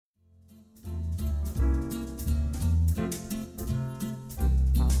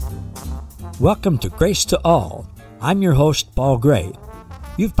Welcome to Grace to All. I'm your host, Paul Gray.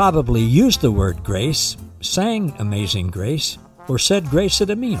 You've probably used the word grace, sang Amazing Grace, or said grace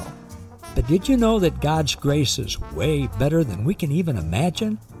at a meal. But did you know that God's grace is way better than we can even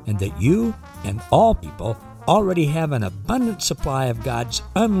imagine, and that you and all people already have an abundant supply of God's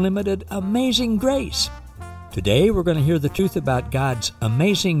unlimited, amazing grace? Today, we're going to hear the truth about God's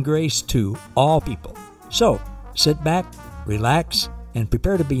amazing grace to all people. So, sit back, relax, and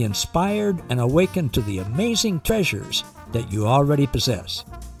prepare to be inspired and awakened to the amazing treasures that you already possess.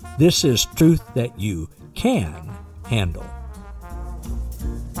 This is truth that you can handle.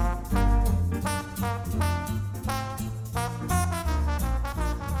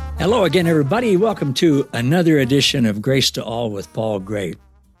 Hello again, everybody. Welcome to another edition of Grace to All with Paul Gray.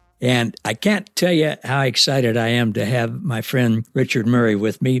 And I can't tell you how excited I am to have my friend Richard Murray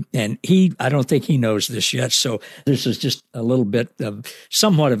with me. And I don't think he knows this yet. So this is just a little bit of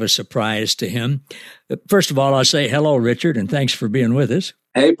somewhat of a surprise to him. First of all, I'll say hello, Richard, and thanks for being with us.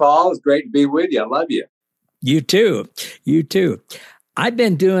 Hey, Paul, it's great to be with you. I love you. You too. You too. I've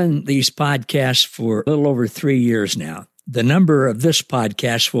been doing these podcasts for a little over 3 years now. The number of this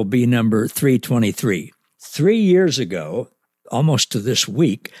podcast will be number 323. 3 years ago, almost to this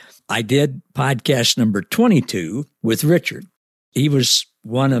week, I did podcast number 22 with Richard. He was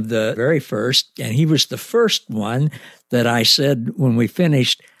one of the very first, and he was the first one that I said when we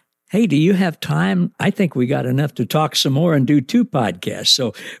finished, hey, do you have time? I think we got enough to talk some more and do 2 podcasts.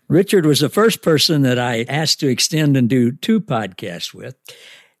 So Richard was the first person that I asked to extend and do 2 podcasts with.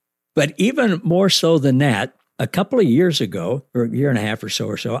 But even more so than that, a couple of years ago, or a year and a half or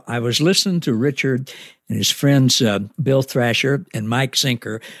so, I was listening to Richard and his friends, Bill Thrasher and Mike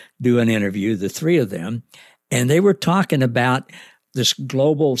Zinker, do an interview, the 3 of them, and they were talking about this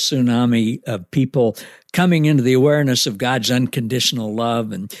global tsunami of people coming into the awareness of God's unconditional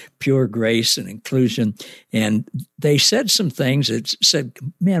love and pure grace and inclusion. And they said some things that said,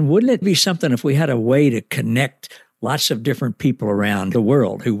 man, wouldn't it be something if we had a way to connect lots of different people around the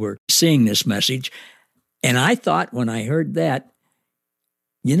world who were seeing this message? And I thought when I heard that,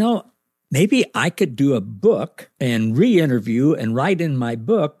 maybe I could do a book and re-interview and write in my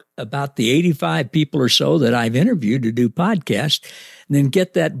book about the 85 people or so that I've interviewed to do podcasts, and then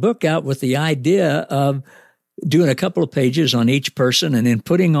get that book out with the idea of doing a couple of pages on each person and then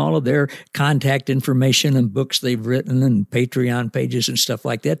putting all of their contact information and books they've written and Patreon pages and stuff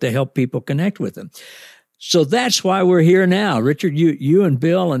like that to help people connect with them. So that's why we're here now. Richard, you and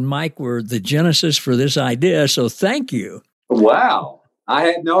Bill and Mike were the genesis for this idea. So thank you. Wow. I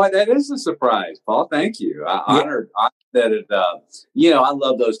had no idea. That is a surprise, Paul. Thank you. Honored that it, I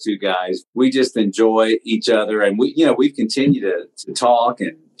love those 2 guys. We just enjoy each other, and we've continued to talk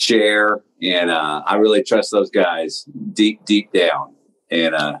and share. And I really trust those guys deep down.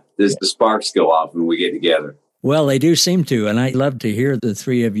 And the sparks go off when we get together. Well, they do seem to, and I love to hear the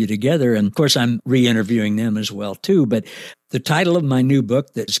 3 of you together. And of course, I'm re-interviewing them as well, too. But the title of my new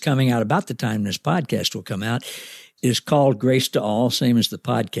book that's coming out about the time this podcast will come out is called Grace to All, same as the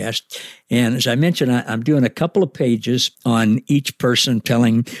podcast. And as I mentioned, I'm doing a couple of pages on each person,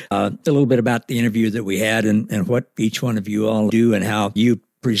 telling a little bit about the interview that we had and what each one of you all do and how you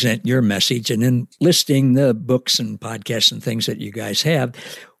present your message, and then listing the books and podcasts and things that you guys have,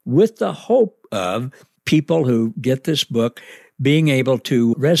 with the hope of people who get this book being able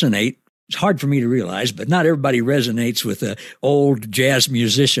to resonate. It's hard for me to realize, but not everybody resonates with an old jazz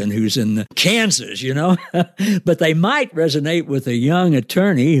musician who's in Kansas, but they might resonate with a young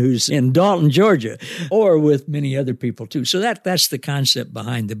attorney who's in Dalton, Georgia, or with many other people too. So that's the concept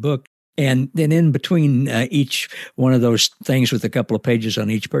behind the book. And then in between each one of those things with a couple of pages on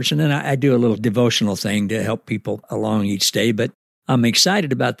each person, and I do a little devotional thing to help people along each day. But I'm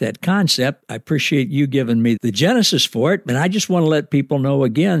excited about that concept. I appreciate you giving me the genesis for it. And I just want to let people know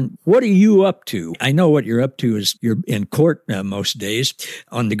again, what are you up to? I know what you're up to is you're in court most days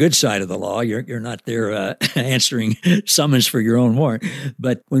on the good side of the law. You're not there answering summons for your own warrant.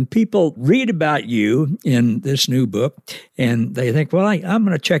 But when people read about you in this new book and they think, well, I'm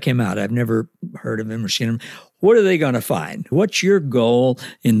going to check him out. I've never heard of him or seen him. What are they going to find? What's your goal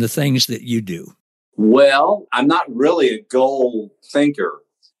in the things that you do? Well, I'm not really a goal thinker.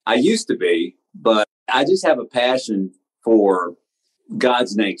 I used to be, but I just have a passion for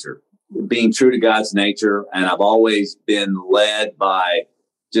God's nature, being true to God's nature. And I've always been led by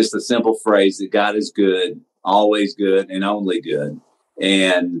just a simple phrase that God is good, always good, and only good.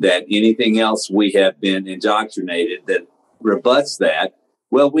 And that anything else we have been indoctrinated that rebuts that,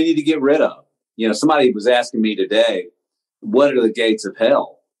 well, we need to get rid of. Somebody was asking me today, what are the gates of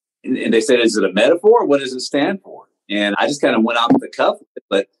hell? And they said, is it a metaphor? What does it stand for? And I just kind of went off the cuff with it.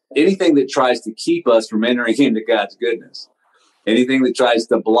 But anything that tries to keep us from entering into God's goodness, anything that tries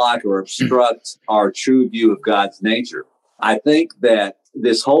to block or obstruct our true view of God's nature. I think that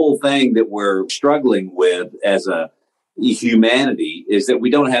this whole thing that we're struggling with as a humanity is that we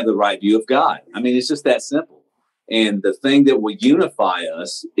don't have the right view of God. I mean, it's just that simple. And the thing that will unify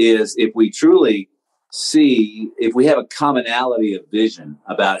us is if we truly see, if we have a commonality of vision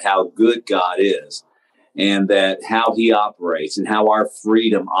about how good God is and that how he operates and how our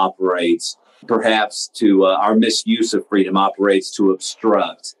freedom operates, perhaps to our misuse of freedom operates to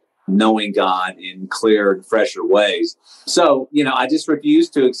obstruct knowing God in clearer and fresher ways. So, I just refuse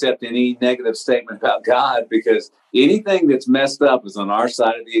to accept any negative statement about God because anything that's messed up is on our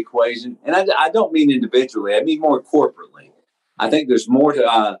side of the equation. And I don't mean individually, I mean more corporately. I think there's more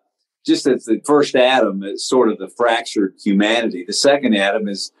to, just as the first Adam is sort of the fractured humanity, the second Adam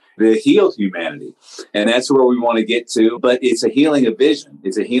is the healed humanity. And that's where we want to get to. But it's a healing of vision.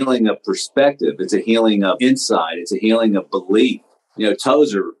 It's a healing of perspective. It's a healing of insight. It's a healing of belief.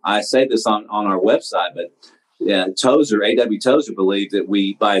 Tozer, I say this on our website, but Tozer, A.W. Tozer believed that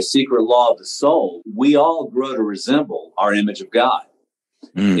we, by a secret law of the soul, we all grow to resemble our image of God.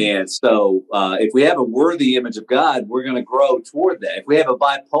 And so if we have a worthy image of God, we're going to grow toward that. If we have a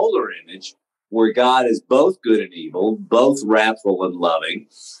bipolar image where God is both good and evil, both wrathful and loving,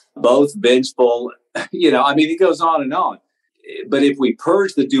 both vengeful, it goes on and on. But if we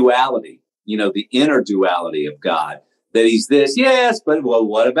purge the duality, the inner duality of God, that he's this, yes, but well,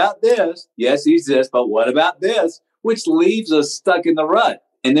 what about this? Yes, he's this, but what about this? Which leaves us stuck in the rut.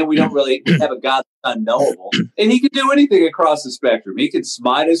 And then we don't really have a God that's unknowable. And he can do anything across the spectrum. He can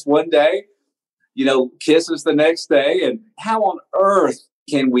smite us one day, kiss us the next day. And how on earth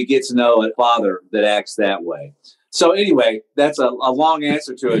can we get to know a Father that acts that way? So anyway, that's a long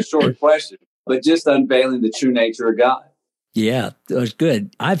answer to a short question, but just unveiling the true nature of God. Yeah, that was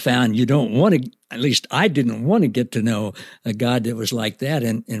good. I found you don't want to, at least I didn't want to get to know a God that was like that.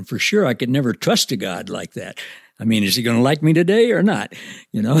 And for sure, I could never trust a God like that. I mean, is he going to like me today or not?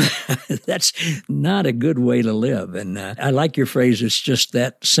 That's not a good way to live. And I like your phrase, it's just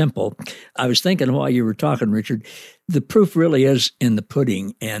that simple. I was thinking while you were talking, Richard, the proof really is in the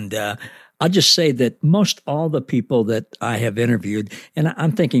pudding. And I'll just say that most all the people that I have interviewed, and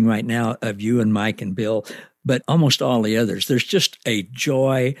I'm thinking right now of you and Mike and Bill, but almost all the others, there's just a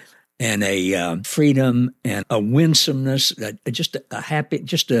joy and a freedom and a winsomeness, just a happy,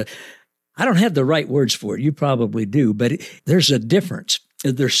 I don't have the right words for it. You probably do, but there's a difference.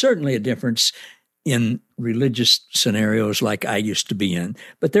 There's certainly a difference in religious scenarios like I used to be in,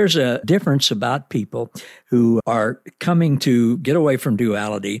 but there's a difference about people who are coming to get away from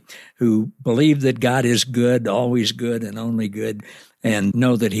duality, who believe that God is good, always good and only good, and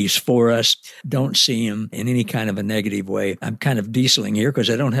know that he's for us, don't see him in any kind of a negative way. I'm kind of dieseling here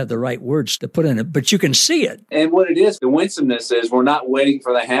because I don't have the right words to put in it, but you can see it. And what it is, the winsomeness is we're not waiting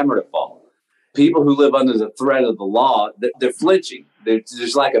for the hammer to fall. People who live under the threat of the law, they're flinching.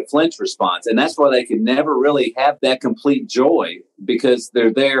 There's like a flinch response. And that's why they can never really have that complete joy because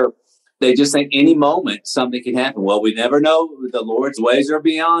they're there. They just think any moment something can happen. Well, we never know. The Lord's ways are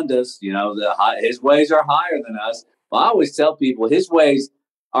beyond us. His ways are higher than us. Well, I always tell people his ways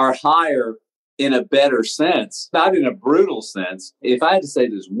are higher in a better sense, not in a brutal sense. If I had to say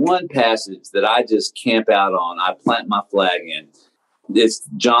there's one passage that I just camp out on, I plant my flag in, it's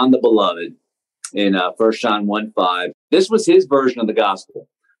John the Beloved in 1 John 1:5. This was his version of the gospel.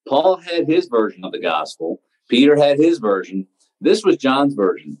 Paul had his version of the gospel. Peter had his version. This was John's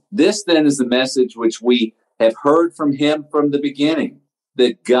version. This then is the message which we have heard from him from the beginning,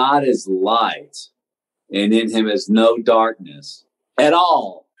 that God is light and in him is no darkness at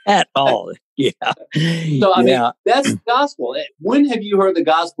all. At all. Yeah. So, I mean, that's the gospel. When have you heard the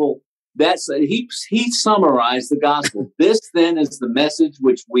gospel? He summarized the gospel. This then is the message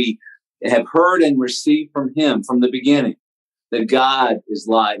which we have heard and received from him from the beginning, that God is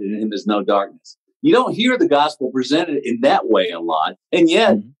light and in him is no darkness. You don't hear the gospel presented in that way a lot. And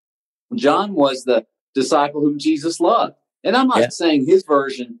yet, John was the disciple whom Jesus loved. And I'm not saying his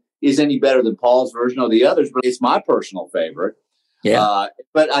version is any better than Paul's version or the others, but it's my personal favorite. Yeah.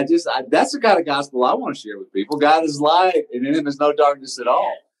 But that's the kind of gospel I want to share with people. God is light and in him is no darkness at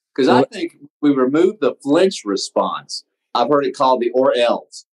all. Because I think we remove the flinch response. I've heard it called the or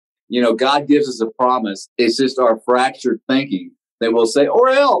else. God gives us a promise. It's just our fractured thinking that will say, or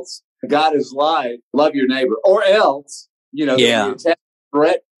else. God is light, love your neighbor, or else, a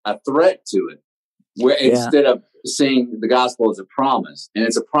threat to it, where instead of seeing the gospel as a promise. And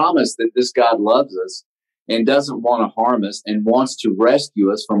it's a promise that this God loves us and doesn't want to harm us and wants to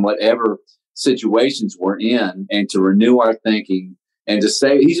rescue us from whatever situations we're in and to renew our thinking and to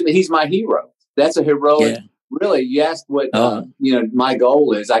say he's my hero. That's a heroic. Yeah. Really, you asked what my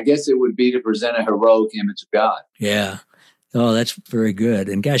goal is. I guess it would be to present a heroic image of God. Yeah. Oh, that's very good.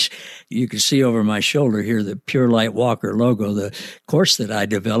 And gosh, you can see over my shoulder here the Pure Light Walker logo. The course that I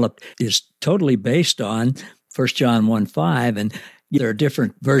developed is totally based on 1 John 1:5, and there are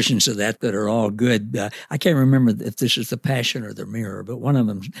different versions of that are all good. I can't remember if this is the Passion or the Mirror, but one of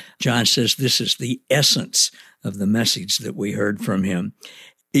them, John says, this is the essence of the message that we heard from him.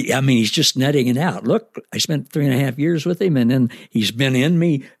 I mean, he's just netting it out. Look, I spent 3.5 years with him, and then he's been in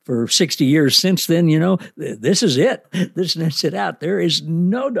me for 60 years since then. This is it. This nets it out. There is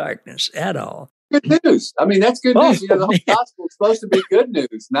no darkness at all. Good news. I mean, that's good news. The whole gospel is supposed to be good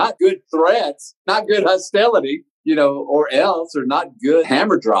news, not good threats, not good hostility, or else, or not good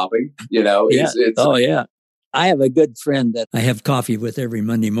hammer dropping, Yeah. I have a good friend that I have coffee with every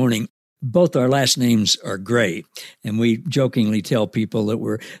Monday morning. Both our last names are Gray, and we jokingly tell people that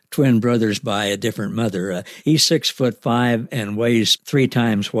we're twin brothers by a different mother. He's 6'5" and weighs 3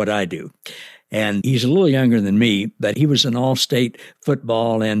 times what I do. And he's a little younger than me, but he was an all-state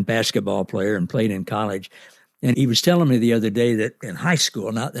football and basketball player and played in college. And he was telling me the other day that in high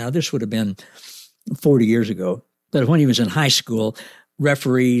school, now this would have been 40 years ago, but when he was in high school,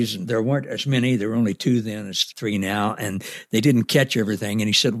 referees, and there weren't as many, there were only 2 then, as 3 now, and they didn't catch everything. And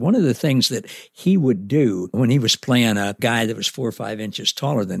he said one of the things that he would do when he was playing a guy that was 4 or 5 inches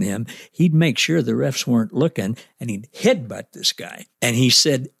taller than him, he'd make sure the refs weren't looking, and he'd headbutt this guy. And he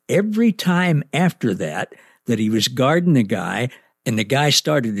said every time after that he was guarding the guy, and the guy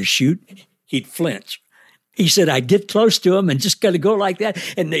started to shoot, he'd flinch. He said, I'd get close to him and just got to go like that,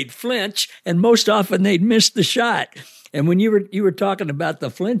 and they'd flinch, and most often they'd miss the shot. And when you were talking about the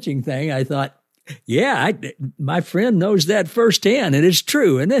flinching thing, I thought, yeah, my friend knows that firsthand, and it's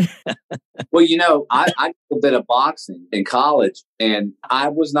true, isn't it? Well, I did a bit of boxing in college, and I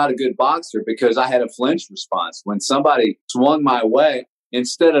was not a good boxer because I had a flinch response. When somebody swung my way,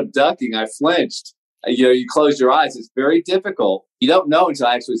 instead of ducking, I flinched. You close your eyes. It's very difficult. You don't know until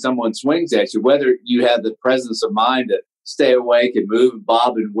actually someone swings at you, whether you have the presence of mind to stay awake and move and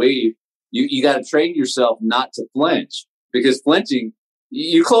bob and weave. You got to train yourself not to flinch, because flinching,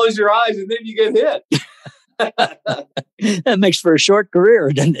 you close your eyes and then you get hit. That makes for a short career,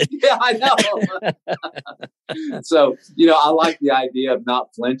 doesn't it? Yeah, I know. So, I like the idea of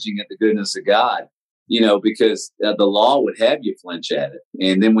not flinching at the goodness of God, because the law would have you flinch at it.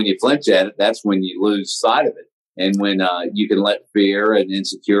 And then when you flinch at it, that's when you lose sight of it. And when you can let fear and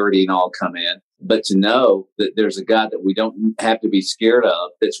insecurity and all come in. But to know that there's a God that we don't have to be scared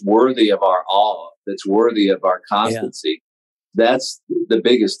of, that's worthy of our awe, that's worthy of our constancy. Yeah. That's the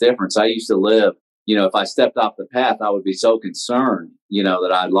biggest difference. I used to live, if I stepped off the path, I would be so concerned,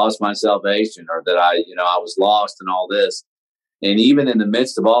 that I'd lost my salvation, or that I was lost and all this. And even in the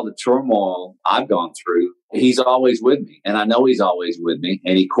midst of all the turmoil I've gone through, he's always with me. And I know he's always with me,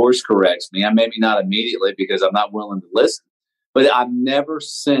 and he course corrects me. And maybe not immediately because I'm not willing to listen. But I've never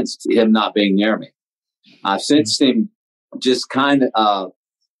sensed him not being near me. I've sensed him just kind of,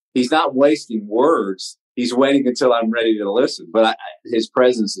 he's not wasting words. He's waiting until I'm ready to listen. But his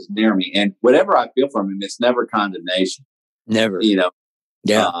presence is near me. And whatever I feel from him, it's never condemnation. Never.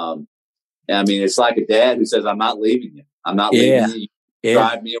 Yeah. It's like a dad who says, I'm not leaving you. I'm not leaving you. You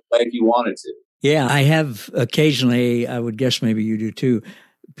drive me away if you wanted to. Yeah, I have occasionally, I would guess maybe you do too,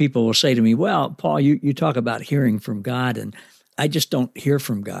 people will say to me, well, Paul, you talk about hearing from God, and I just don't hear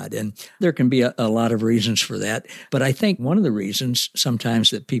from God. And there can be a lot of reasons for that. But I think one of the reasons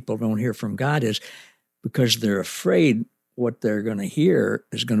sometimes that people don't hear from God is because they're afraid what they're going to hear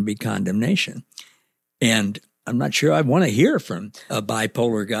is going to be condemnation. And I'm not sure I want to hear from a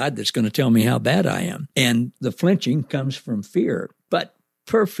bipolar God that's going to tell me how bad I am. And the flinching comes from fear. But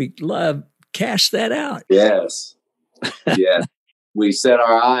perfect love casts that out. Yes. Yeah. We set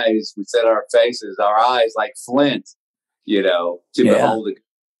our faces, our eyes like flint, to behold it.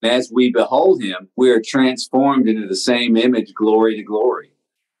 And as we behold him, we are transformed into the same image, glory to glory.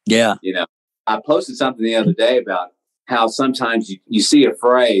 Yeah. I posted something the other day about how sometimes you see a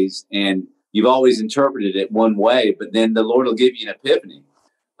phrase and you've always interpreted it one way, but then the Lord will give you an epiphany.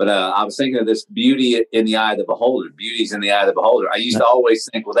 But I was thinking of this beauty in the eye of the beholder. Beauty's in the eye of the beholder. I used to always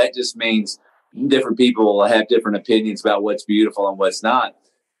think, well, that just means different people have different opinions about what's beautiful and what's not.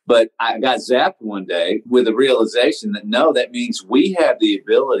 But I got zapped one day with the realization that, no, that means we have the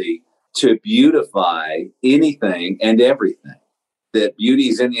ability to beautify anything and everything. That beauty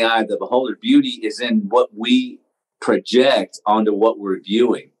is in the eye of the beholder. Beauty is in what we project onto what we're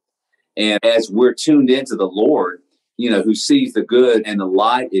viewing. And as we're tuned into the Lord, who sees the good and the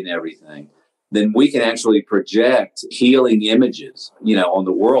light in everything, then we can actually project healing images, on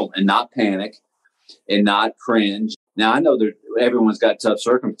the world and not panic and not cringe. Now, I know that everyone's got tough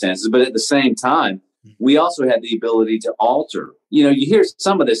circumstances, but at the same time, we also have the ability to alter. You hear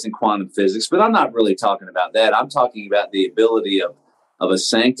some of this in quantum physics, but I'm not really talking about that. I'm talking about the ability of a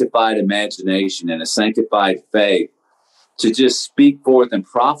sanctified imagination and a sanctified faith to just speak forth and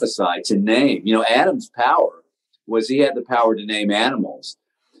prophesy, to name. Adam's power was he had the power to name animals,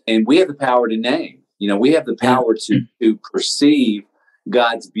 and we have the power to name. We have the power to perceive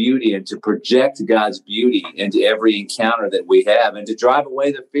God's beauty and to project God's beauty into every encounter that we have, and to drive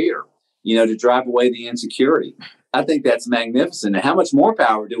away the fear, to drive away the insecurity. I think that's magnificent. And how much more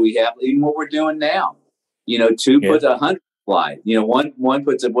power do we have, even what we're doing now? Two puts 100 flight. One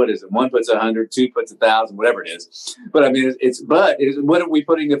puts it. What is it? One puts 100, two puts 1,000, whatever it is. But I mean, what are we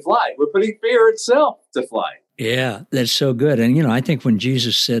putting to flight? We're putting fear itself to flight. Yeah, that's so good. And, I think when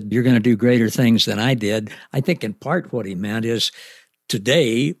Jesus said, you're going to do greater things than I did, I think in part what he meant is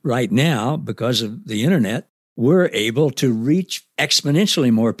today, right now, because of the internet, we're able to reach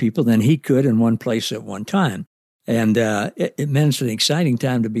exponentially more people than he could in one place at one time. And it meant it's an exciting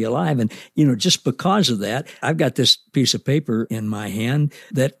time to be alive. And, just because of that, I've got this piece of paper in my hand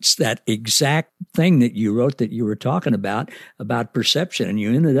that's that exact thing that you wrote that you were talking about perception. And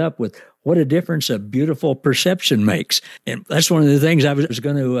you ended up with what a difference a beautiful perception makes. And that's one of the things I was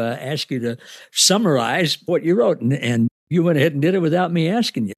going to ask you to summarize what you wrote. And you went ahead and did it without me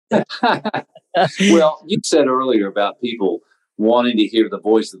asking you. Well, you said earlier about people wanting to hear the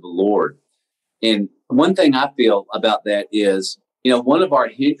voice of the Lord. And one thing I feel about that is, one of our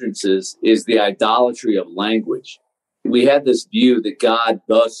hindrances is the idolatry of language. We have this view that God,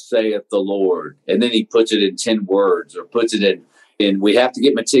 thus saith the Lord, and then he puts it in 10 words or puts it in, and we have to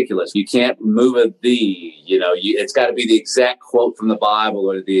get meticulous. You can't move a thee, it's got to be the exact quote from the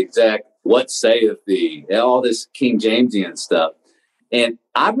Bible or the exact what saith thee, all this King Jamesian stuff. And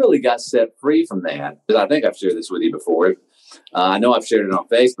I really got set free from that, because I think I've shared this with you before. I know I've shared it on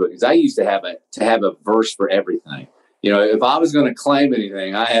Facebook, because I used to have a verse for everything. If I was going to claim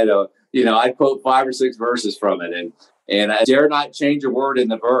anything, I had I'd quote 5 or 6 verses from it, and I dare not change a word in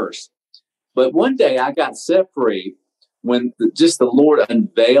the verse. But one day I got set free when the Lord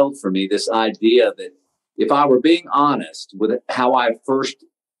unveiled for me this idea that if I were being honest with how I first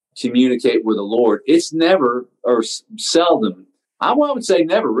communicate with the Lord, it's never or seldom, I would say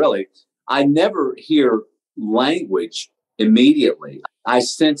never really, I never hear language immediately. I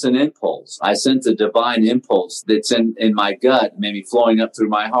sense an impulse. I sense a divine impulse that's in my gut, maybe flowing up through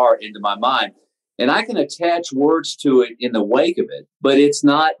my heart into my mind. And I can attach words to it in the wake of it, but it's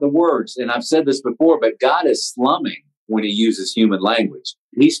not the words. And I've said this before, but God is slumming when he uses human language.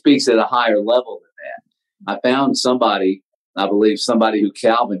 He speaks at a higher level than that. I found somebody, I believe somebody who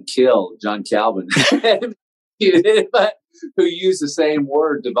Calvin killed, John Calvin, but who used the same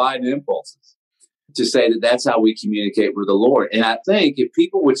word, divine impulses, to say that that's how we communicate with the Lord. And I think if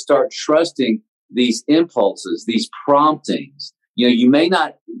people would start trusting these impulses, these promptings, you may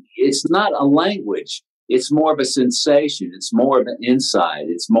not, it's not a language. It's more of a sensation. It's more of an insight.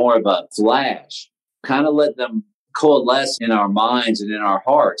 It's more of a flash. Kind of let them coalesce in our minds and in our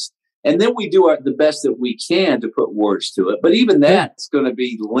hearts. And then we do the best that we can to put words to it. But even that's going to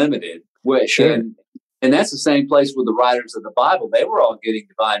be limited. Sure. And that's the same place with the writers of the Bible. They were all getting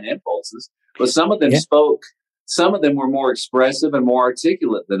divine impulses, but some of them spoke. Some of them were more expressive and more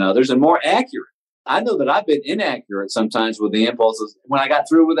articulate than others and more accurate. I know that I've been inaccurate sometimes with the impulses. When I got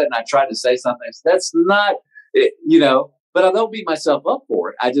through with it and I tried to say something, that's not, but I don't beat myself up for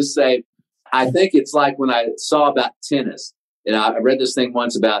it. I just say, I think it's like when I saw about tennis, and I read this thing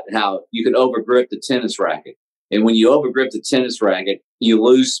once about how you can overgrip the tennis racket. And when you overgrip the tennis racket, you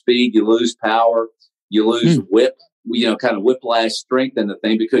lose speed, you lose power, you lose whip, kind of whiplash strength in the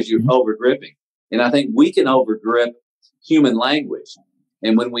thing because you're overgripping. And I think we can overgrip human language.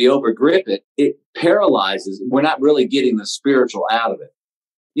 And when we overgrip it, it paralyzes. We're not really getting the spiritual out of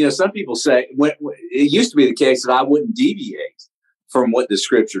it. Some people say, it used to be the case that I wouldn't deviate from what the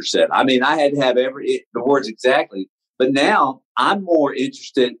scripture said. I mean, I had to have the words exactly. But now I'm more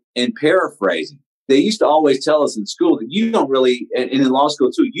interested in paraphrasing. They used to always tell us in school that you don't really, and in law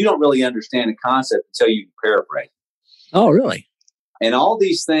school too, you don't really understand a concept until you can paraphrase. Oh, really? And all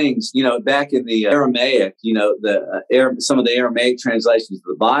these things, back in the Aramaic, some of the Aramaic translations of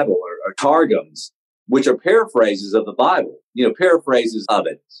the Bible are targums, which are paraphrases of the Bible, paraphrases of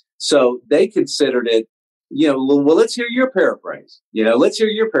it. So they considered it, well, let's hear your paraphrase. Let's hear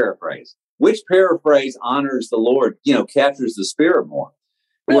your paraphrase. Which paraphrase honors the Lord, captures the spirit more.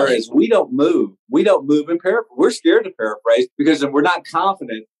 Really? Whereas we don't move in paraphrase. We're scared to paraphrase because we're not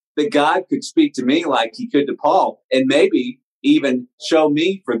confident that God could speak to me like he could to Paul, and maybe even show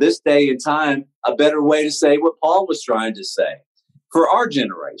me for this day and time a better way to say what Paul was trying to say for our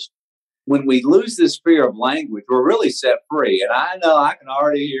generation. When we lose this fear of language, we're really set free. And I know I can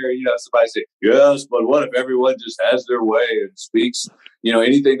already hear, somebody say, yes, but what if everyone just has their way and speaks,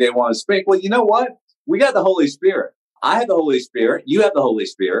 anything they want to speak? Well, you know what? We got the Holy Spirit. I have the Holy Spirit. You have the Holy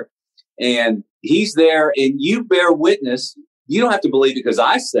Spirit. And he's there, and you bear witness. You don't have to believe it because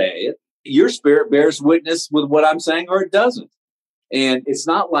I say it. Your spirit bears witness with what I'm saying, or it doesn't. And it's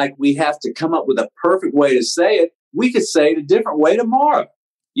not like we have to come up with a perfect way to say it. We could say it a different way tomorrow,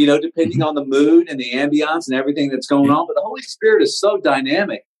 depending on the mood and the ambiance and everything that's going on. But the Holy Spirit is so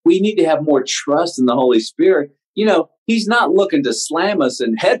dynamic. We need to have more trust in the Holy Spirit. He's not looking to slam us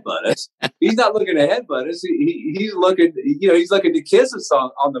and headbutt us. He's not looking to headbutt us. He's looking, he's looking to kiss us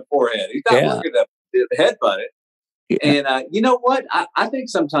on the forehead. He's not looking to headbutt it. Yeah. And you know what? I think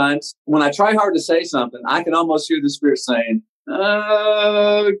sometimes when I try hard to say something, I can almost hear the Spirit saying,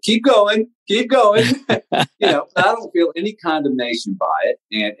 keep going. But I don't feel any condemnation by it.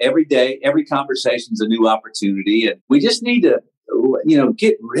 And every day, every conversation is a new opportunity. And we just need to,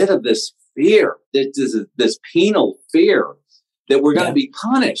 get rid of this fear, this penal fear that we're going to be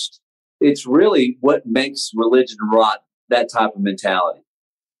punished. It's really what makes religion rot, that type of mentality.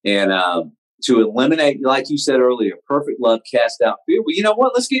 And to eliminate, like you said earlier, perfect love cast out fear. Well, you know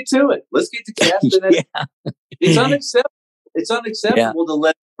what? Let's get to it. Let's get to casting it. It's unacceptable. It's unacceptable to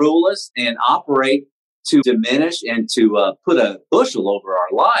let it rule us and operate to diminish and to put a bushel over our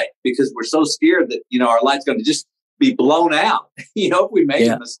life because we're so scared that, our life's going to just be blown out, if we make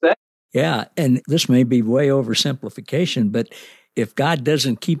a mistake. Yeah. And this may be way oversimplification, but if God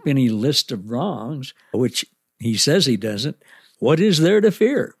doesn't keep any list of wrongs, which he says he doesn't, what is there to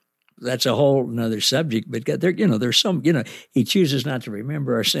fear? That's a whole nother subject, but there's some, he chooses not to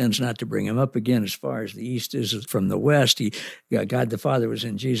remember our sins, not to bring them up again as far as the east is from the west. God the Father was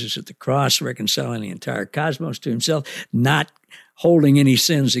in Jesus at the cross, reconciling the entire cosmos to himself, not holding any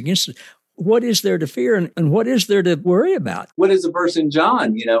sins against us. What is there to fear and what is there to worry about? What is the verse in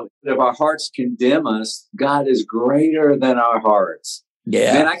John? If our hearts condemn us, God is greater than our hearts.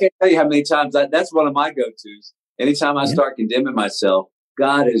 Yeah. Man, I can't tell you how many times that's one of my go-tos. Anytime I start condemning myself,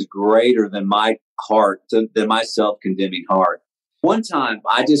 God is greater than my heart, than my self-condemning heart. One time,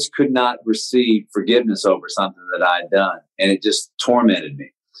 I just could not receive forgiveness over something that I had done, and it just tormented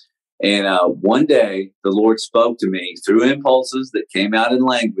me. And one day, the Lord spoke to me through impulses that came out in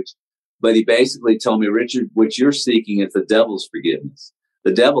language, but he basically told me, Richard, what you're seeking is the devil's forgiveness.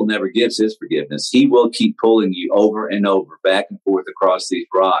 The devil never gives his forgiveness. He will keep pulling you over and over, back and forth across these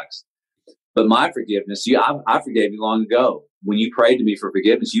rocks. But my forgiveness, I forgave you long ago. When you prayed to me for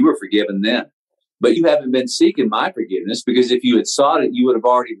forgiveness, you were forgiven then. But you haven't been seeking my forgiveness because if you had sought it, you would have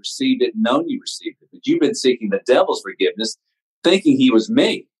already received it and known you received it. But you've been seeking the devil's forgiveness, thinking he was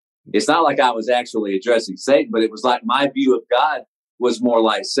me. It's not like I was actually addressing Satan, but it was like my view of God was more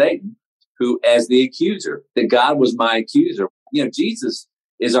like Satan, who as the accuser, that God was my accuser. Jesus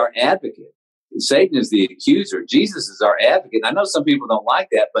is our advocate. Satan is the accuser. Jesus is our advocate. And I know some people don't like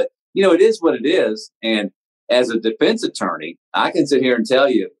that, but it is what it is. And as a defense attorney, I can sit here and tell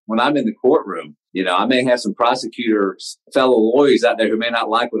you when I'm in the courtroom, I may have some prosecutors, fellow lawyers out there who may not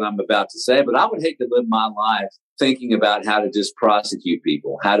like what I'm about to say, but I would hate to live my life thinking about how to just prosecute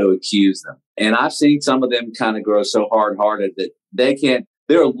people, how to accuse them. And I've seen some of them kind of grow so hard-hearted that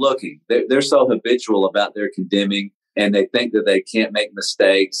they're looking, they're so habitual about their condemning, and they think that they can't make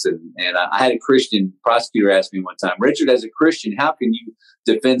mistakes. And I had a Christian prosecutor ask me one time, Richard, as a Christian, how can you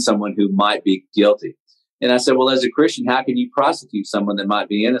defend someone who might be guilty? And I said, well, as a Christian, how can you prosecute someone that might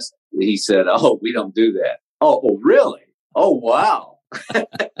be innocent? He said, oh, we don't do that. Oh, well, really? Oh, wow.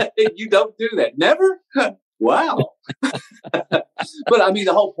 You don't do that? Never? Wow. But I mean,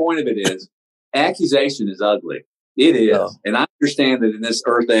 the whole point of it is accusation is ugly. It is. Oh. And I understand that in this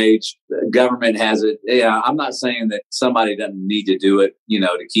earth age, the government has it. Yeah, I'm not saying that somebody doesn't need to do it,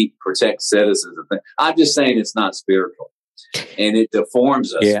 to protect citizens. I'm just saying it's not spiritual. And it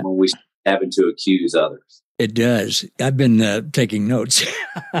deforms us when we having to accuse others. It does. I've been taking notes.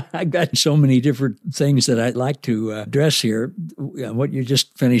 I've got so many different things that I'd like to address here. What you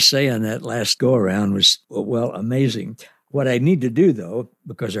just finished saying that last go around was, well, amazing. What I need to do, though,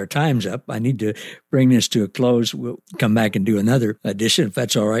 because our time's up, I need to bring this to a close. We'll come back and do another edition, if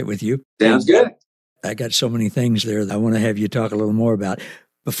that's all right with you. Sounds good. I got so many things there that I want to have you talk a little more about.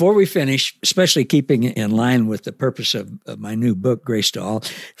 Before we finish, especially keeping in line with the purpose of my new book, Grace to All,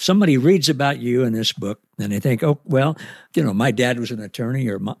 if somebody reads about you in this book and they think, oh, well, my dad was an attorney,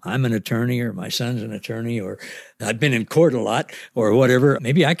 or I'm an attorney, or my son's an attorney, or I've been in court a lot, or whatever,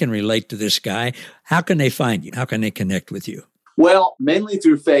 maybe I can relate to this guy. How can they find you? How can they connect with you? Well, mainly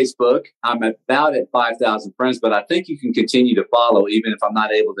through Facebook. I'm about at 5,000 friends, but I think you can continue to follow even if I'm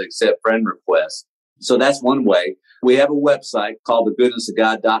not able to accept friend requests. So that's one way. We have a website called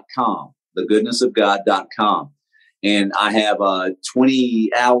thegoodnessofgod.com, thegoodnessofgod.com. And I have 20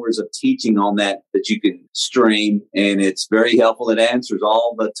 hours of teaching on that you can stream. And it's very helpful. It answers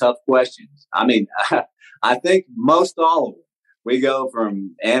all the tough questions. I mean, I think most all of them. We go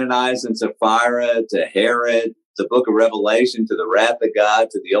from Ananias and Sapphira to Herod, the book of Revelation, to the wrath of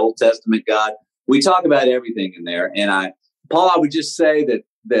God, to the Old Testament God. We talk about everything in there. And Paul, I would just say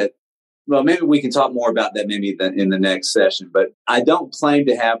that well, maybe we can talk more about that maybe in the next session, but I don't claim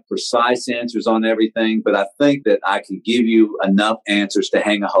to have precise answers on everything, but I think that I can give you enough answers to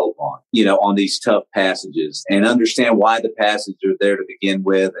hang a hope on, on these tough passages, and understand why the passages are there to begin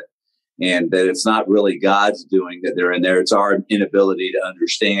with, and that it's not really God's doing that they're in there. It's our inability to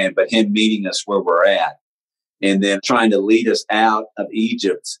understand, but Him meeting us where we're at. And then trying to lead us out of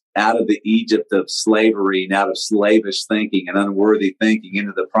Egypt, out of the Egypt of slavery and out of slavish thinking and unworthy thinking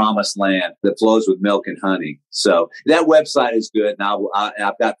into the promised land that flows with milk and honey. So that website is good. And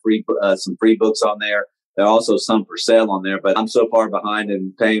I've got some free books on there. There are also some for sale on there, but I'm so far behind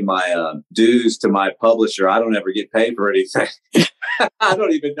in paying my dues to my publisher. I don't ever get paid for anything. I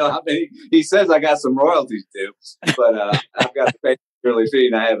don't even know how many. He says I got some royalties due, but I've got to pay the yearly fee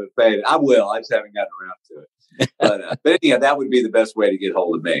and I haven't paid it. I will. I just haven't gotten around to it. But anyhow, that would be the best way to get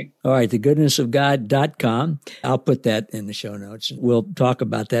hold of me. All right, thegoodnessofgod.com. I'll put that in the show notes. We'll talk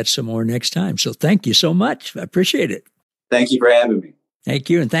about that some more next time. So thank you so much. I appreciate it. Thank you for having me. Thank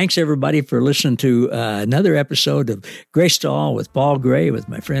you. And thanks, everybody, for listening to another episode of Grace to All with Paul Gray with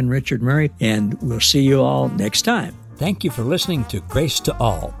my friend Richard Murray. And we'll see you all next time. Thank you for listening to Grace to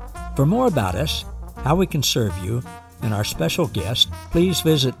All. For more about us, how we can serve you, and our special guest, please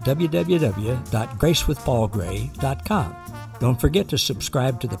visit www.gracewithpaulgray.com. Don't forget to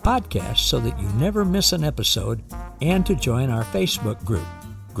subscribe to the podcast so that you never miss an episode, and to join our Facebook group,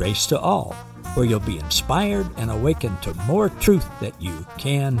 Grace to All, where you'll be inspired and awakened to more truth that you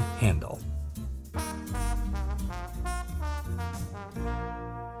can handle.